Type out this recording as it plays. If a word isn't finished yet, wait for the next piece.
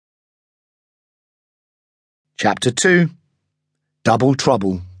Chapter 2 Double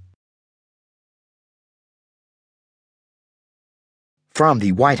Trouble. From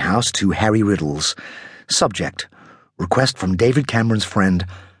the White House to Harry Riddles. Subject: Request from David Cameron's friend,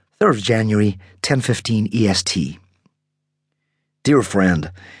 3rd of January, 10:15 EST. Dear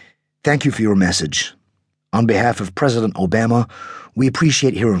friend, thank you for your message. On behalf of President Obama, we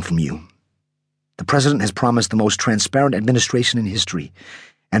appreciate hearing from you. The President has promised the most transparent administration in history,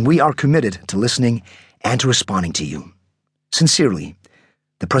 and we are committed to listening and to responding to you. Sincerely,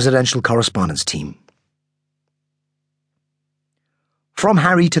 the Presidential Correspondence Team. From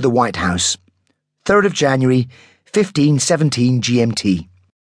Harry to the White House, 3rd of January, 15:17 GMT.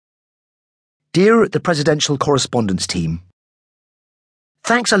 Dear the Presidential Correspondence Team,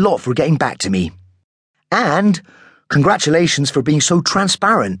 thanks a lot for getting back to me. And congratulations for being so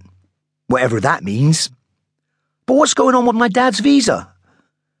transparent, whatever that means. But what's going on with my dad's visa?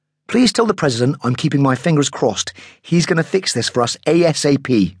 Please tell the President I'm keeping my fingers crossed. He's going to fix this for us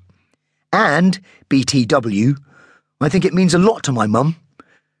ASAP. And, BTW, I think it means a lot to my mum,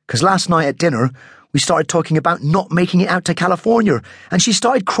 because last night at dinner we started talking about not making it out to California, and she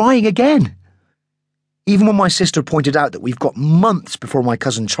started crying again. Even when my sister pointed out that we've got months before my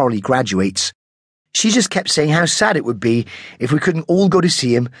cousin Charlie graduates, she just kept saying how sad it would be if we couldn't all go to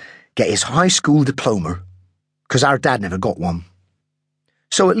see him get his high school diploma, because our dad never got one.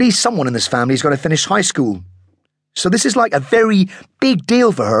 So at least someone in this family is going to finish high school. So this is like a very big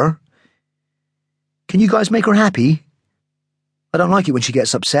deal for her. Can you guys make her happy? I don't like it when she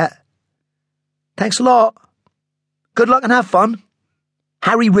gets upset. Thanks a lot. Good luck and have fun.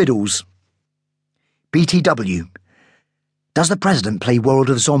 Harry Riddles. BTW. Does the President play World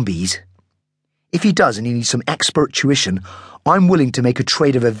of Zombies? If he does and he needs some expert tuition, I'm willing to make a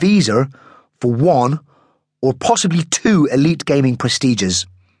trade of a visa for 1 or possibly 2 elite gaming prestiges,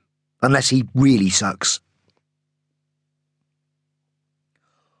 unless he really sucks.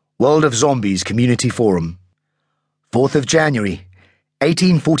 World of Zombies Community Forum, 4th of January,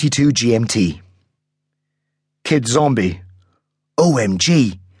 1842 GMT. Kid Zombie.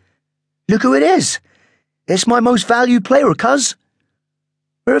 OMG. Look who it is. It's my most valued player, cuz.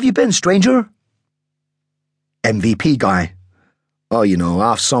 Where have you been, stranger? MVP guy. Oh, you know,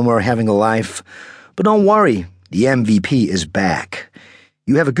 off somewhere having a life. But don't worry, the MVP is back.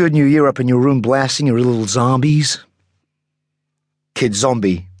 You have a good new year up in your room blasting your little zombies? Kid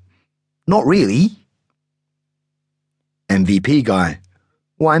Zombie. Not really. MVP guy.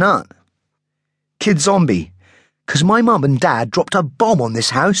 Why not? Kid Zombie. 'Cause my mum and dad dropped a bomb on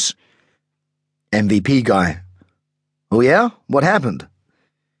this house. MVP guy. Oh yeah? What happened?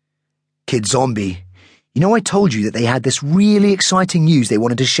 Kid Zombie. You know I told you that they had this really exciting news they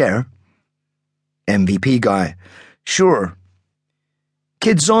wanted to share? MVP guy. Sure.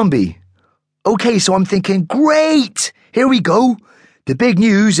 Kid Zombie. Okay, so I'm thinking, great! Here we go. The big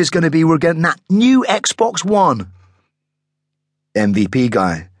news is going to be we're getting that new Xbox One. MVP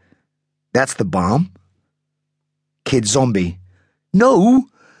guy. That's the bomb? Kid Zombie. No,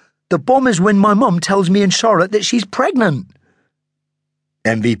 the bomb is when my mum tells me and Charlotte that she's pregnant.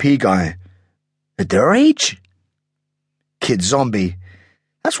 MVP guy. At their age? Kid Zombie.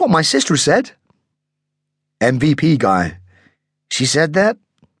 That's what my sister said. MVP guy. She said that?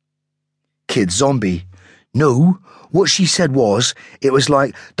 Kid Zombie. No, what she said was, it was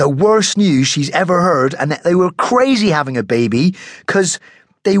like the worst news she's ever heard and that they were crazy having a baby because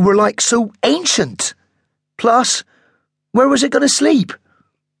they were like so ancient. Plus, where was it going to sleep?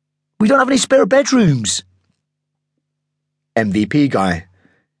 We don't have any spare bedrooms. MVP guy.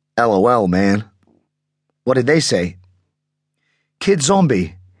 LOL, man. What did they say? Kid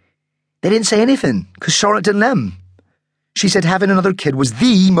Zombie. They didn't say anything, because Charlotte didn't let them. She said having another kid was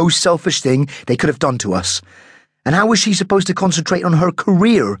the most selfish thing they could have done to us. And how was she supposed to concentrate on her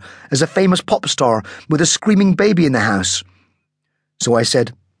career as a famous pop star with a screaming baby in the house? So I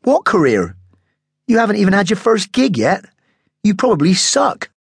said, what career? You haven't even had your first gig yet. You probably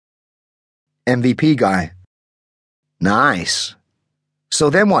suck. MVP guy. Nice. So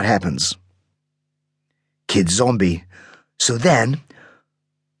then what happens? Kid Zombie. So then,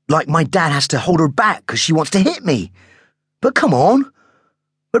 like my dad has to hold her back because she wants to hit me. But come on,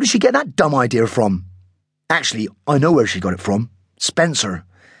 where did she get that dumb idea from? Actually, I know where she got it from. Spencer.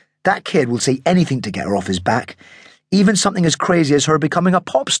 That kid will say anything to get her off his back, even something as crazy as her becoming a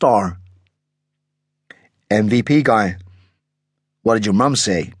pop star. MVP guy. What did your mum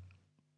say?